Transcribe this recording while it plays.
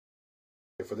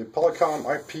For the Polycom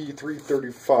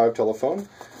IP335 telephone,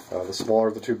 the smaller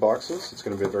of the two boxes, it's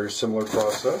going to be a very similar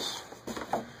process.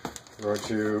 We're going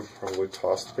to probably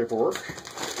toss the paperwork,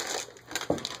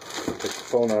 take the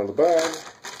phone out of the bag.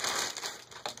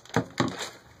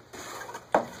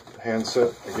 The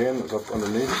handset, again, is up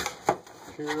underneath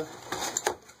here.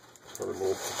 Sort of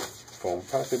little foam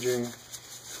packaging.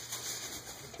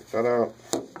 Take that out.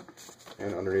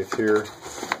 And underneath here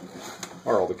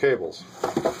are all the cables.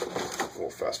 We'll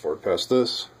fast forward past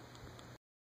this.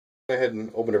 Go ahead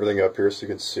and open everything up here so you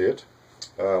can see it.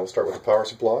 We'll start with the power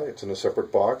supply. It's in a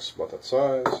separate box, about that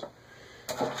size.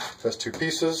 It has two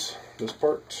pieces, this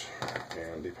part,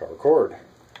 and the power cord.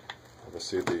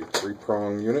 Obviously the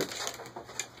three-prong unit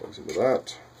plugs into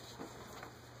that.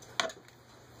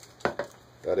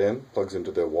 That end plugs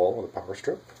into the wall of the power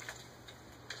strip.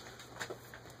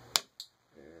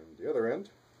 And the other end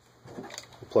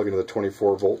will plug into the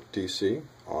 24-volt DC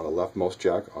on the leftmost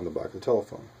jack on the back of the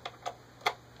telephone.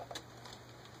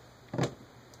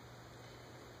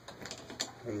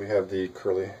 And we have the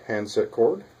curly handset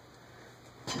cord.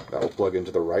 That will plug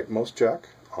into the rightmost jack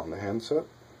on the handset,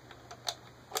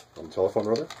 on the telephone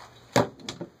rather.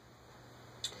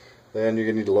 Then you're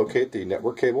going to need to locate the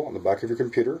network cable on the back of your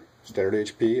computer. Standard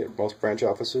HP at most branch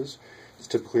offices. It's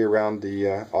typically around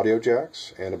the audio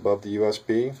jacks and above the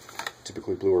USB,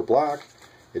 typically blue or black.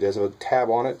 It has a tab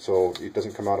on it, so it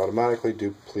doesn't come out automatically.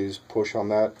 Do please push on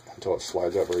that until it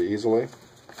slides out very easily.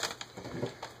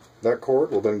 That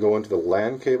cord will then go into the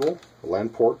LAN cable, the LAN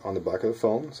port on the back of the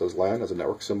phone. It says LAN, has a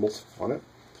network symbol on it.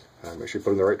 Make sure you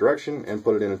put it in the right direction and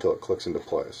put it in until it clicks into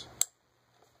place.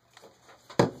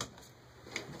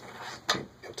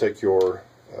 You'll take your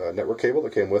network cable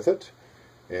that came with it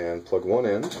and plug one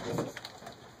end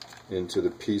into the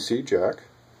PC jack,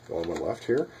 the only one left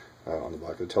here, on the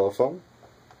back of the telephone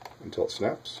until it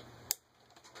snaps.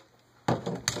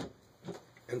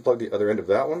 And plug the other end of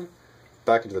that one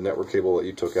back into the network cable that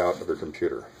you took out of your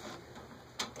computer.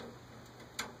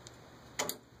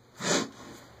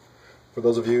 For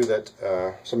those of you that,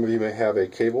 some of you may have a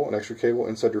cable, an extra cable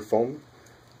inside your phone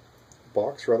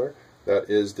box rather, that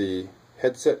is the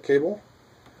headset cable.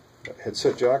 That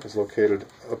headset jack is located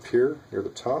up here near the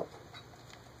top,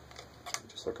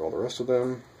 just like all the rest of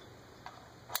them.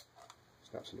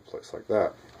 Snaps into place like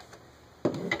that.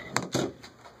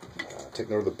 Take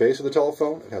note of the base of the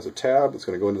telephone. It has a tab that's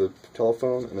going to go into the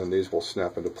telephone, and then these will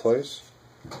snap into place.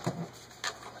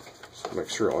 So make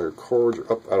sure all your cords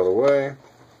are up out of the way.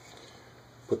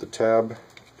 Put the tab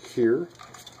here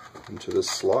into this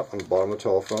slot on the bottom of the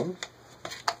telephone.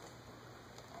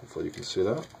 Hopefully you can see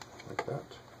that, like that.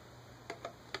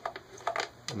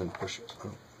 And then push it.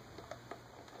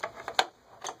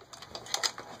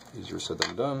 Easier said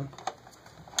than done.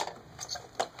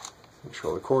 Make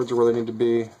sure all the cords are where they need to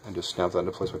be, and just snap that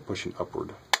into place by pushing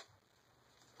upward.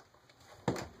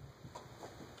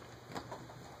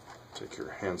 Take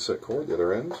your handset cord, the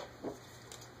other end,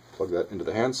 plug that into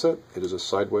the handset. It is a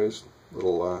sideways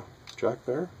little jack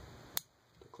there.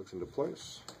 It clicks into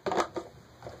place.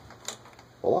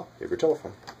 Voila, you have your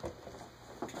telephone.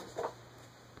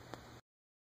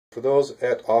 For those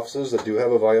at offices that do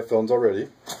have Avaya phones already,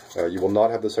 you will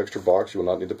not have this extra box. You will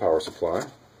not need the power supply.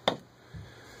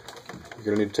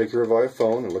 You're going to need to take your Avaya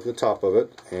phone and look at the top of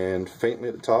it, and faintly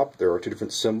at the top there are two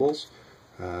different symbols.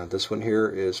 This one here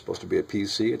is supposed to be a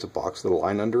PC. It's a box with a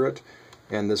line under it,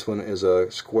 and this one is a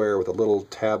square with a little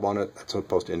tab on it that's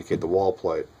supposed to indicate the wall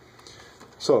plate.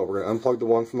 So we're going to unplug the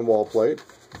one from the wall plate.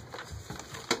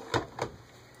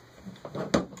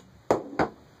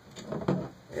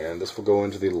 And this will go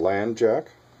into the LAN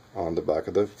jack on the back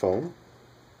of the phone,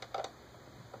 if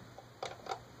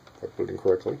I put it in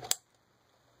correctly.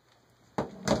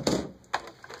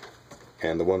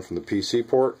 And the one from the PC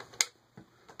port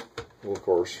will, of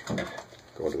course,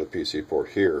 go into the PC port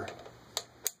here.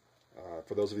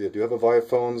 For those of you that do have Avaya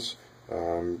phones,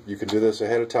 you can do this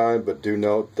ahead of time, but do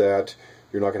note that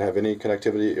you're not going to have any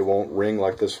connectivity. It won't ring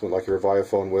like this one, like your Avaya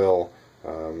phone will,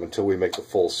 until we make the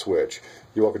full switch.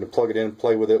 You're welcome to plug it in,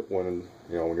 play with it when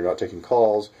when you're not taking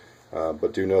calls,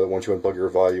 but do know that once you unplug your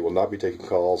Avaya, you will not be taking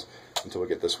calls until we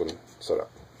get this one set up.